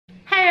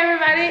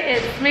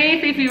it's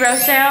me, Fefe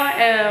Rochelle,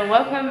 and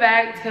welcome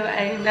back to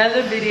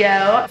another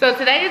video. So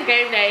today is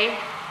game day,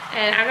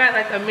 and I got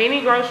like a mini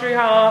grocery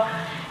haul,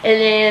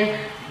 and then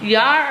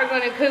y'all are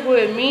gonna cook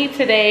with me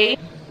today.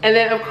 And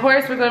then of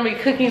course we're gonna be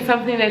cooking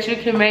something that you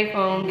can make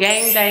on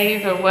game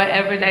days or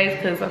whatever days,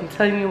 because I'm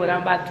telling you what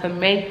I'm about to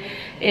make.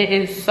 It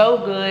is so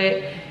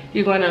good.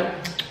 You're gonna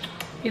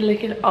be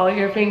licking all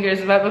your fingers.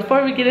 But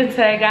before we get into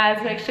that,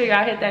 guys, make sure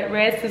y'all hit that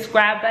red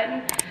subscribe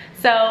button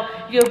so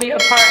you'll be a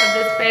part of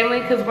this family,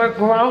 because we're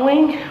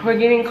growing. We're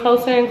getting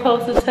closer and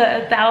closer to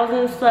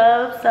 1,000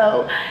 subs.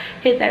 So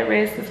hit that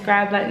red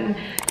subscribe button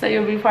so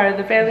you'll be part of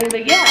the family.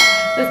 But yeah,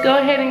 let's go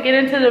ahead and get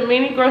into the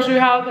mini grocery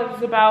haul, because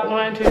it's about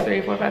 1, 2,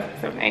 3, 4, 5, 6,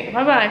 7, 8.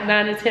 Probably like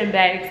 9 to 10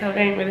 bags, so it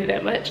ain't really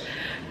that much.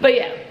 But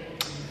yeah,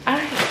 all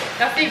right.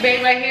 Y'all see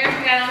Babe right here?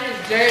 He got on his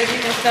jersey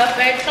and stuff.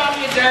 Babe, show him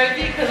your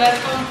jersey, because I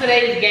told him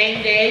today is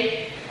game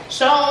day.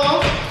 Show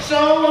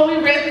him what we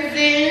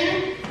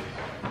represent.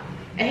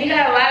 And he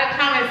got a lot of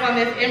comments on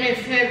this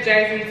Emmitt Smith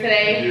jersey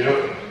today.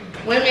 Yep.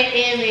 Women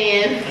and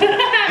men.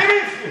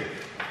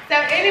 So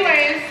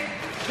anyways,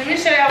 let me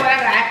show y'all what I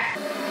got.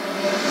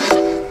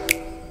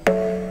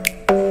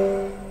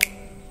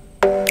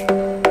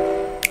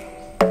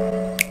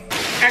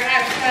 I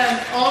got some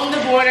on the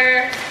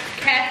border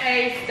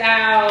cafe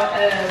style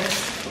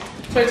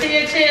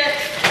tortilla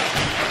chips.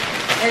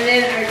 And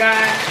then I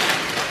got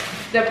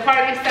the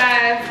party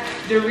size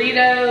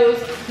Doritos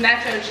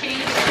nacho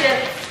cheese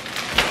chips.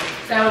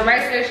 So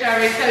right there, should I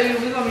already tell you,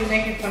 we're gonna be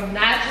making some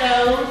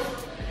nachos.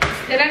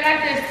 Then I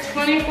got this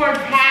 24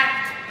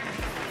 pack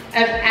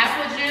of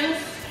apple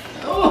juice.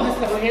 Oh, it's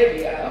so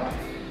heavy, y'all.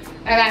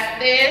 I got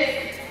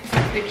this.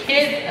 The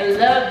kids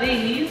love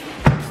these.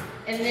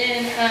 And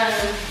then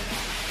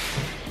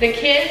the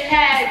kids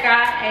had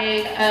got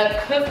a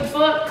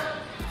cookbook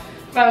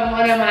from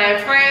one of my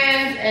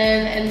friends,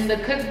 and the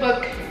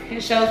cookbook,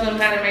 it shows them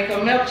how to make a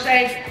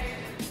milkshake.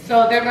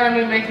 So they're gonna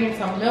be making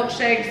some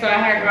milkshakes. So I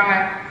had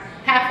got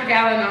half a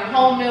gallon of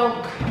whole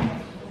milk.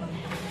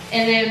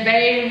 And then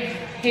Babe,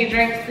 he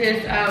drinks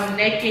this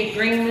Naked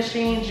Green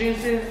Machine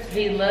juices.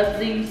 He loves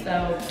these,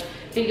 so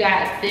he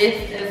got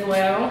this as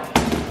well.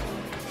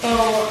 So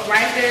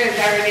right there is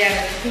already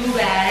out of 2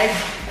 bags.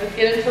 Let's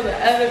get into the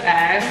other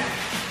bag.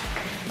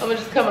 I'm gonna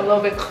just come a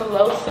little bit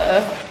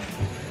closer.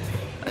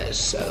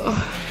 Let's show.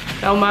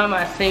 Don't mind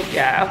my sink,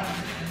 y'all.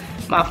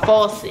 My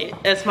faucet.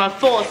 That's my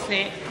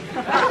faucet.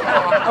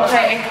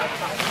 Okay.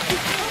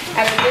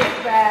 Out of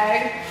this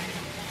bag,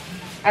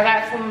 I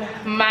got some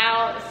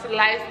mild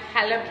sliced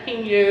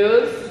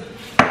jalapenos.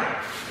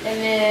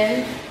 And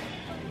then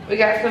we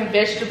got some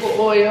vegetable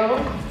oil.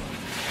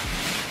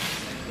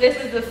 This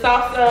is the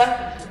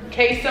salsa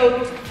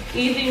queso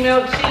easy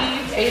milk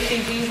cheese,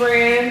 HEB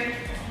brand.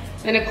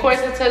 And of course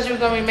it tells you we're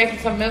gonna be making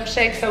some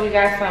milkshakes, so we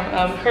got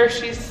some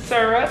Hershey's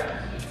syrup.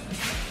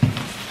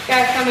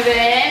 Got some of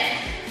that.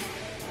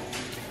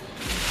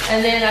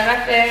 And then I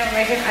got that, I'm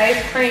making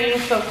ice cream,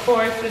 so of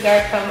course we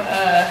got some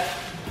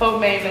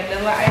homemade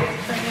vanilla ice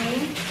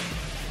cream.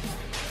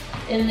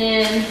 And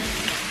then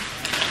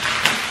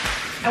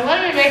I'm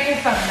gonna be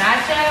making some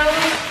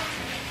nachos.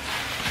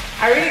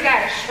 I already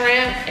got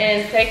shrimp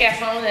and steak at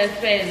home that's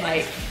been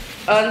like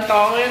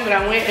unthawing, but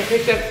I went and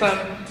picked up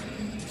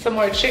some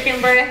more chicken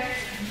breast.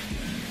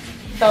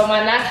 So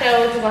my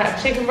nachos, we're gonna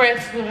have chicken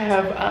breast, we're gonna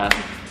have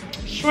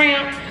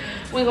shrimp,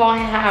 we're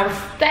gonna have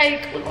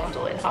steak, we're gonna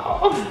do it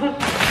all.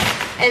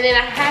 And then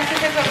I have to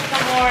pick up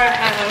some more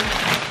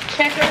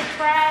checker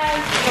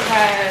fries,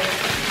 because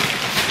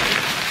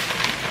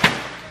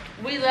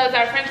we love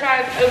our french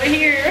fries over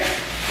here.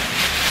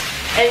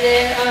 And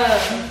then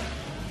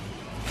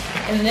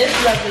in this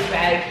lovely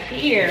bag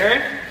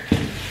here,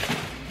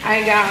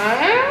 I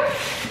got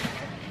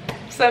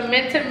some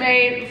Minute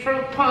Maid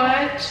fruit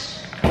punch.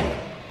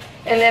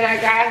 And then I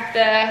got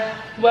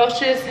the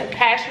Welch's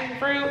passion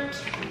fruit.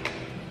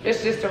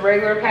 It's just a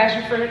regular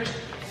passion fruit.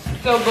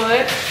 So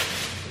good.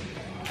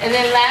 And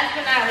then last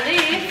but not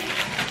least,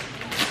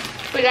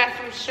 we got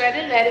some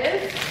shredded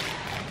lettuce,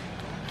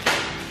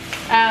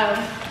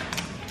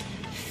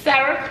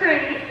 sour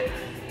cream,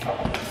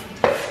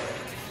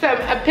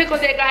 a pickle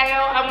de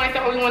gallo. I'm like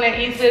the only one that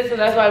eats this, so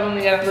that's why I've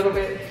only got a little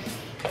bit.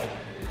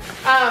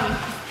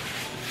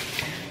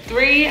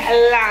 3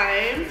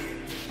 limes.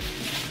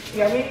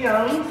 Yummy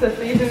yum to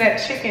season that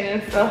chicken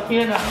and stuff,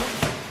 you know.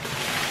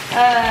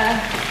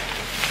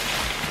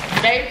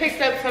 They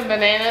picked up some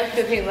bananas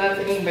because he loves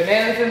eating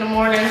bananas in the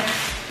morning.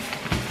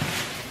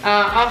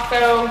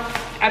 Also,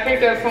 I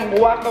picked up some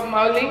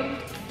guacamole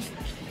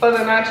for the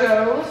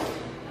nachos.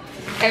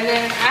 And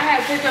then I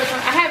had picked up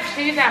I have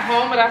cheese at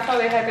home, but I saw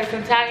they had this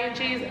Italian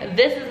cheese.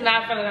 This is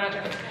not for the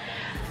nachos.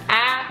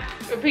 I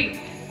repeat,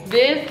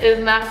 this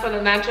is not for the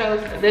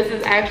nachos. This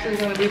is actually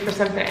gonna be for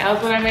something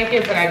else when I make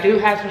it, but I do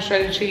have some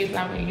shredded cheese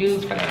I'm gonna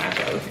use for the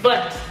nachos.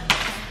 But,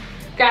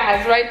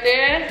 guys, right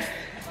there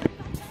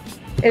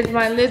is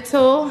my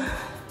little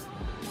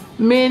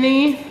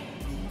mini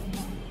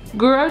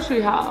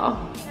grocery haul.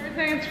 First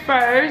things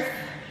first,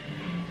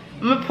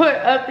 I'm gonna put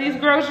up these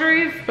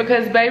groceries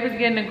because baby's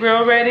getting the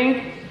grill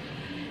ready.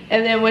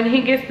 And then when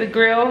he gets the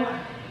grill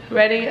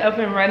ready, up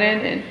and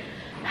running, and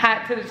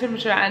hot to the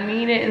temperature I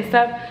need it and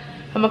stuff,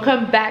 I'm gonna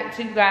come back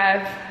to you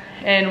guys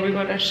and we're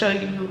gonna show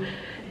you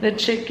the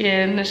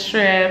chicken, the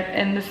shrimp,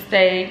 and the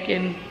steak,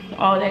 and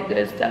all that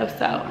good stuff.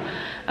 So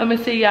I'm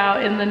gonna see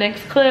y'all in the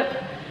next clip.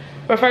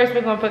 But first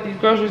we're gonna put these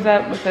groceries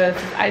up because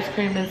this ice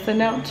cream been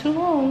sitting out too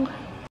long.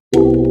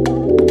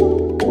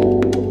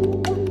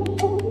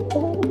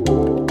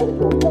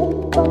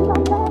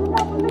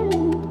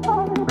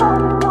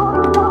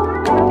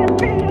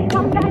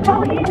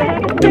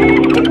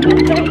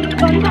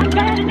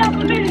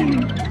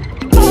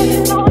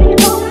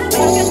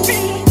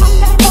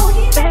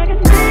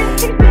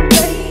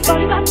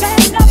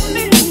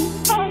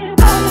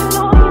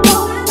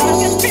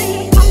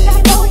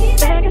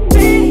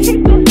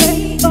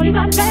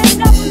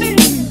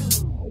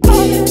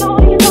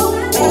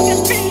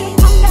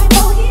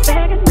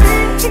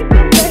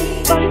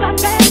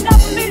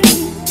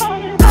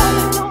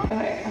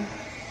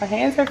 My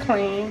hands are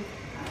clean.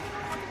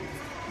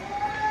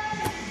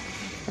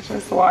 Let's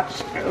just wash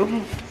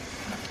through.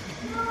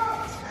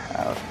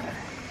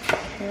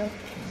 Okay.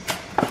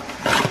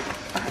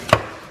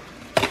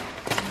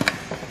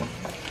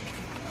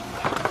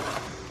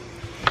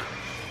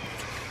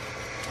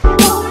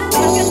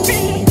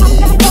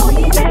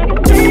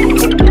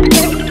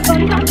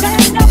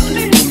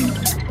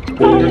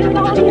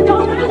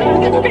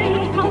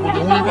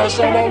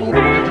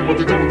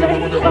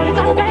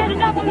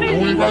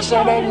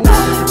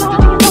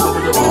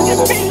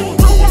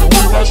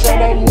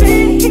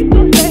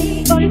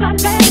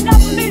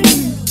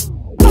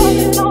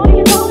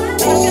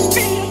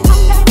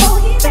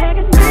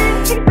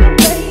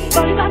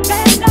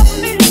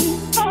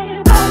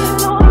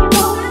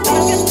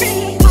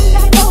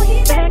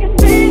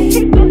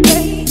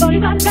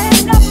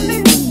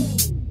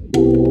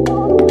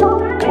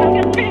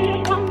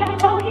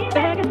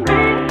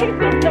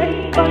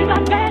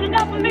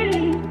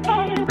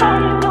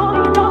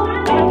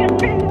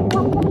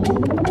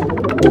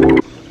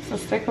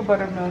 Stick of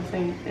buttermilk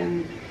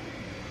and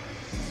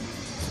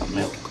some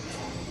milk.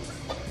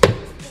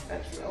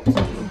 That's milk.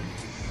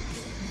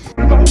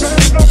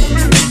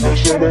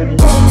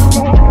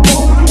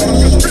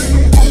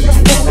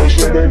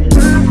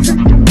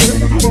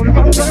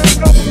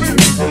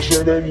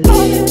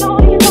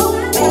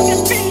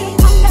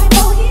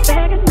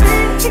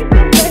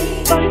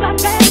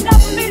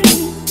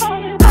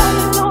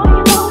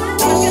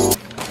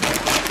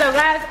 So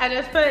guys, I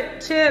just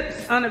put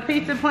chips on a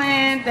pizza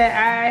pan that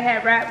I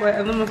had wrapped with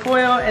aluminum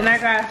foil, and I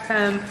got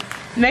some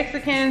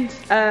Mexican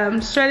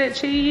shredded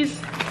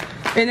cheese,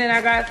 and then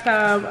I got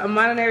some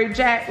Monterey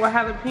Jack with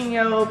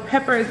jalapeno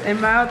peppers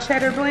and mild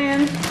cheddar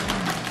blend.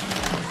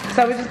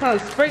 So we're just gonna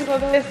sprinkle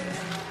this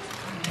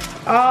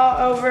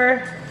all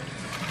over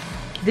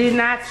the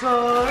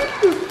nachos.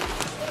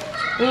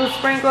 Little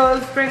sprinkle,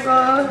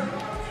 sprinkle,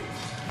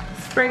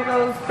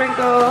 sprinkle,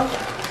 sprinkle.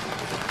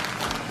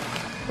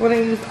 We're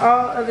gonna use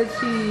all of the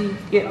cheese,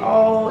 get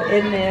all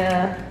in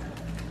there,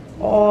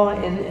 all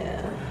in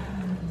there.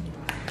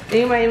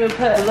 Then you might even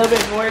put a little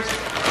bit more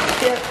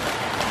chips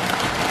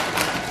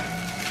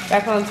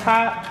back on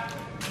top.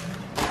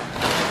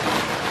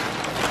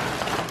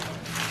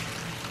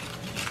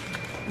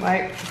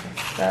 Like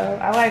so.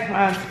 I like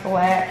mine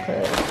flat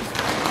because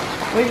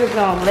we're just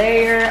gonna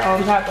layer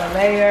on top of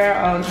layer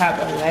on top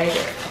of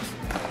layer.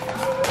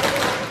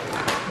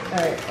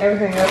 Alright,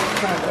 everything else is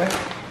kind of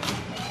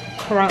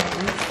crumbs.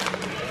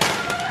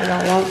 I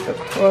don't want the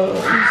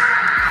crumbs.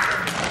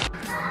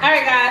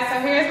 Alright guys, so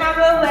here's my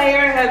little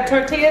layer of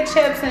tortilla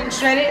chips and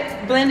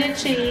shredded blended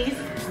cheese.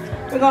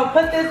 We're gonna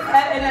put this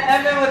in the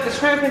oven with the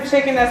shrimp and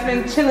chicken that's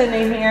been chilling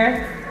in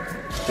here.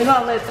 We're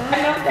gonna let that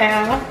melt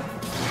down.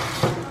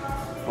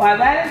 While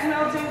that is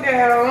melting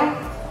down,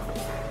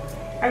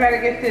 I gotta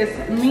get this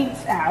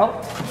meats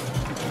out.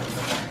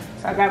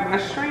 So I got my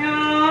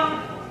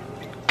shrimp.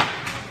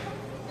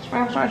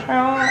 Shrimp.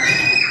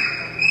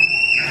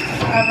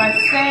 I have my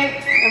steak,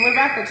 and we're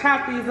about to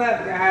chop these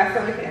up, guys, so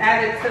we can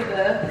add it to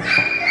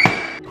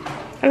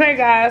the... Okay,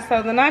 guys,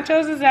 so the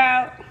nachos is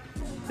out.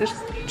 The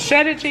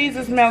shredded cheese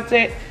is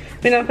melted.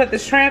 We're gonna put the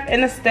shrimp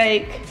and the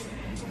steak.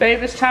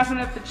 Babe is chopping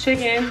up the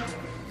chicken.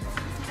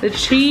 The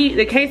cheese,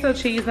 the queso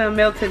cheese done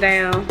melted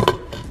down.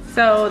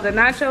 So the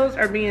nachos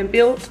are being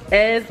built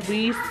as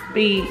we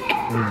speak.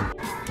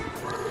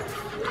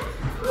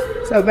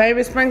 So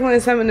baby's sprinkling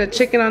some of the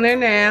chicken on there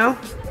now.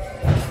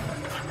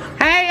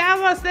 Hey, y'all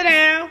wanna sit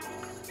down?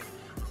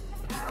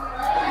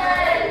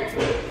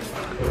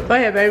 Go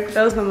ahead, baby,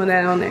 throw some of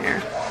that on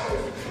there.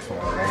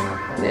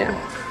 Yeah.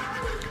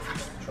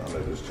 Trying to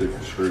let this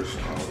chicken strips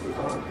and all this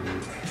on here.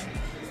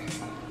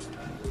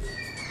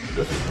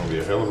 This is gonna be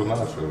a hell of a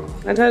nacho.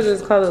 I told you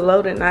it's called a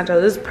loaded nacho.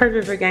 This is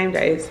perfect for game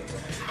days.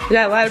 You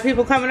got a lot of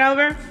people coming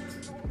over,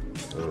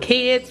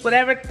 kids,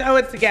 whatever, throw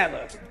it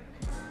together.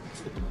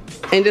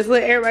 And just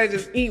let everybody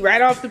just eat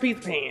right off the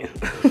pizza pan.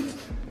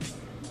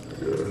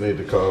 Yeah, I need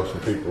to call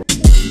some people.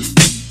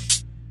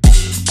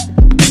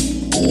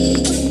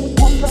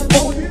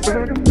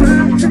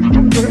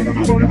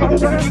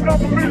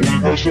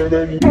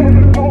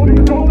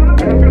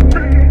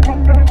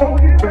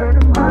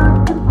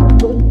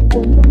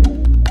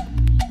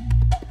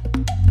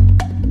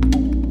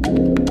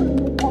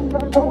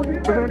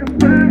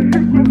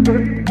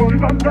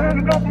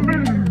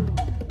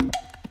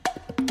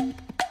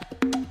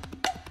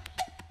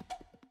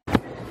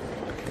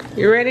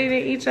 You ready to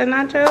eat your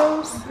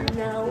nachos?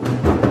 No.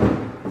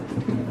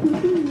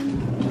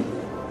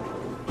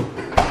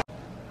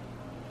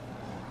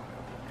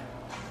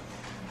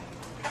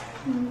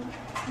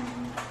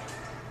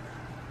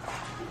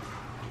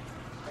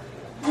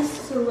 This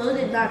is a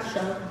loaded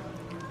nacho.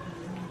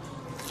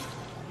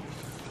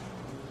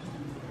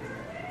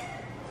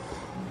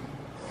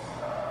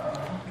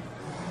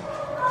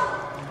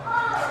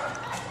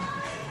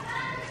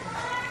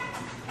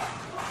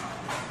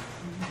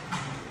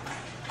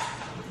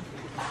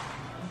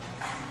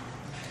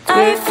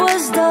 Life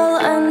was dull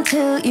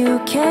until you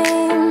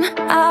came.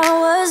 I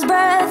was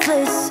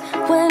breathless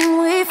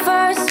when we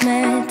first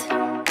met.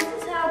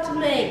 This is how to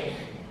make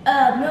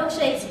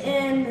milkshakes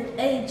in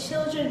a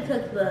children's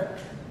cookbook.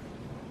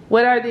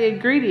 What are the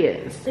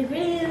ingredients? The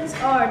ingredients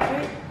are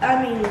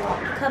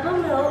a cup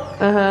of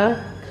milk, Uh-huh.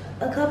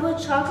 a cup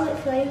of chocolate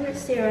flavored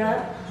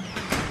syrup,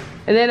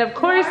 And then of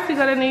course you're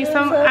gonna need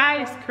some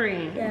ice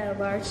cream. yeah, a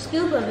large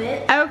scoop of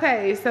it.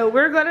 Okay, so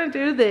we're gonna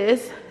do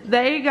this.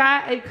 They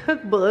got a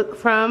cookbook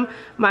from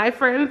my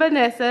friend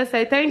Vanessa.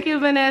 Say thank you,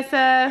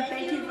 Vanessa,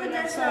 Thank you,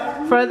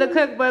 Vanessa. for the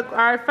cookbook.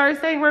 Our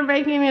first thing we're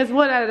making is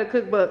what out of the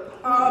cookbook?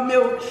 A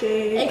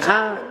Milkshake.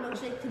 chocolate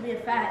milkshake to be a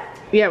fact.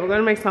 Yeah, we're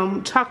gonna make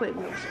some chocolate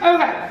milk.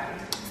 Okay,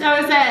 so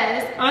it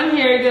says on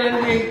here you're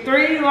gonna need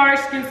 3 large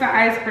scoops of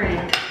ice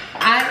cream.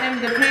 I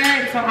am the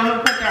parent, so I'm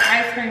gonna put their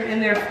ice cream in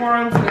there for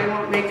them so they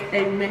won't make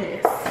a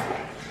mess.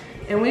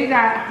 And we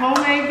got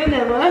homemade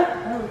vanilla.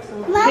 Oh,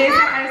 so Here's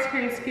the ice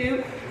cream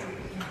scoop.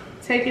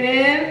 Take it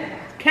in.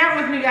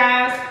 Count with me,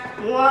 guys.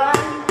 1,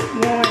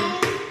 1,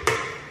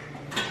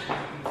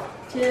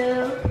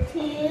 2,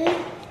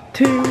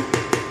 2,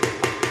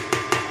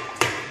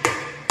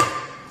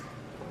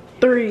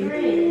 3.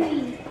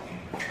 3.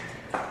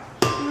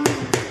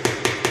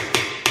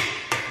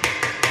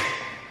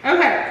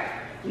 Okay,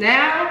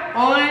 now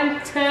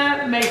on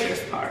to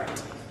Major's part.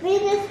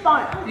 Read this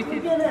part. You We're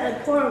can-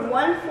 gonna pour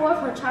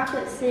 1/4 of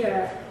chocolate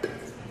syrup.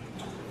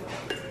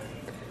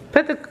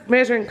 Put the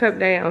measuring cup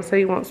down so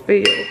you won't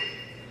spill.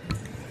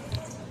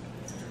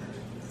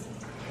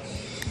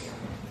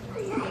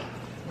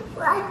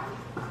 What?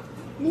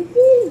 This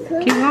is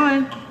good. Keep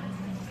going.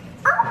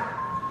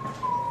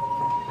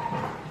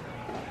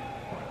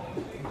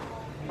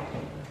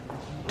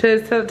 To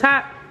the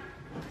top.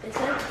 It's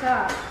at the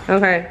top.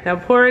 Okay, now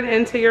pour it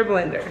into your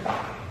blender.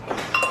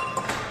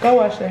 Go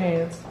wash your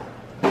hands.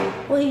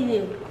 What do you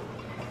do?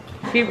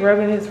 Keep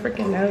rubbing his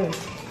freaking nose.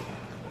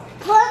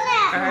 Pull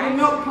that. For the Alright.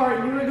 milk part,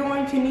 you are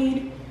going to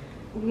need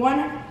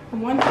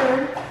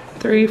 1/3,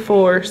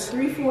 3/4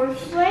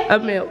 3/4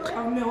 of milk.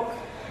 of milk,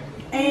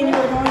 and you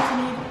are going to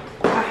need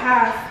a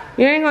half.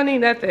 You ain't gonna need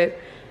nothing.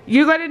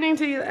 You're gonna need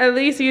to at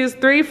least use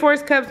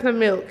 3/4 cups of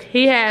milk.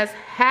 He has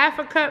half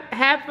a cup,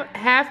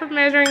 half a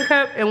measuring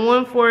cup, and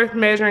 1/4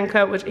 measuring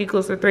cup, which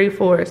equals to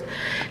 3/4.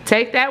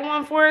 Take that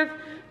 1/4,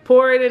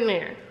 pour it in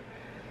there.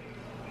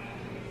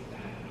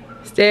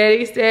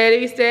 Steady,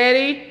 steady,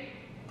 steady.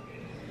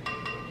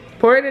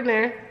 Pour it in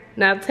there.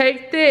 Now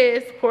take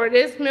this, pour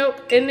this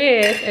milk in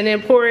this, and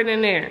then pour it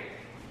in there.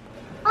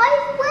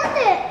 I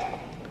split it.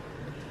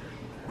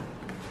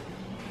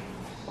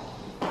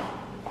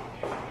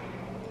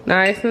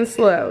 Nice and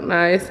slow,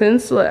 nice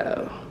and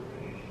slow.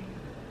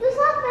 Just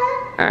like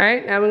that. All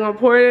right, now we're gonna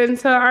pour it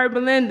into our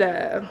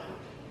blender.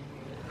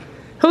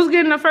 Who's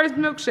getting the first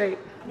milkshake?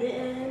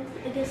 And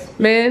I guess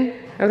Ben?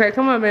 Okay,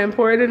 come on, Ben,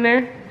 pour it in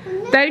there.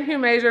 Thank you,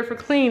 Major, for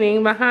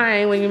cleaning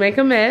behind when you make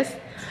a mess.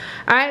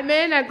 All right,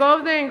 Ben, now go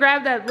over there and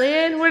grab that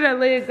lid. Where'd that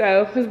lid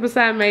go? It's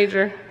beside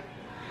Major.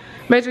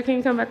 Major, can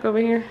you come back over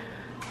here?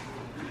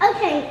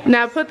 okay.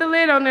 Now put the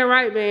lid on there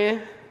right,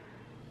 Ben.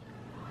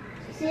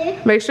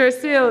 6. Make sure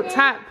it's sealed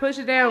tight. Push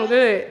it down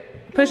good.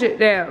 Push it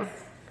down.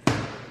 All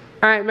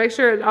right, make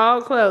sure it's all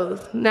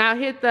closed. Now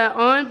hit the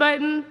on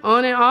button,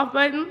 on and off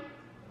button.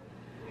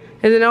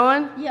 Is it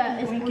on? Yeah,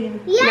 it's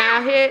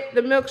Now hit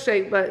the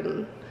milkshake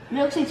button.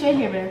 milkshake's right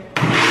here, man.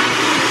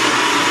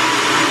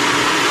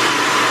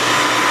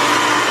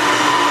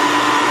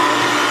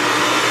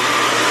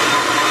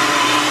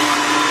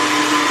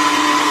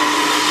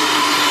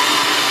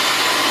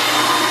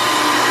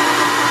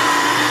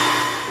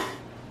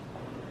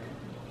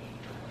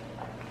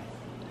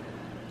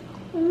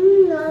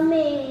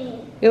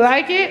 Yummy. You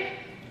like it?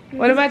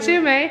 What about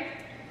you, May?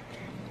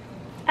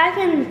 I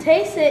can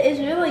taste it. It's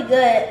really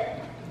good.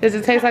 Does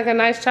it taste like a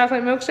nice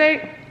chocolate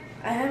milkshake?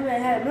 I haven't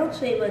had a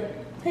milkshake, but it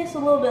tastes a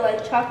little bit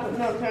like chocolate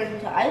milk turned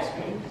into ice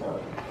cream.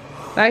 So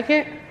Like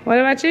it? What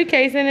about you,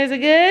 Kason? Is it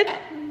good?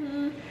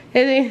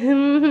 Is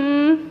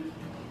it?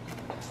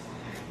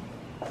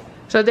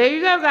 So there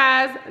you go,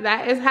 guys.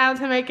 That is how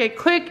to make a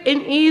quick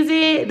and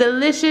easy,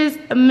 delicious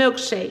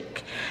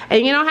milkshake.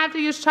 And you don't have to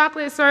use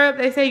chocolate syrup.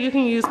 They say you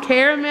can use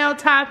caramel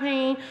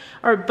topping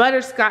or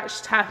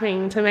butterscotch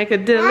topping to make a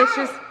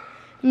delicious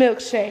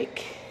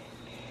milkshake.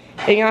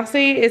 And y'all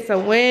see, it's a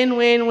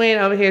win-win-win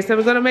over here. So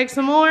we're gonna make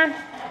some more.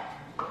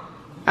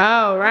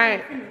 All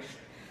right.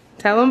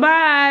 Tell them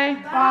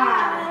bye.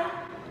 Bye.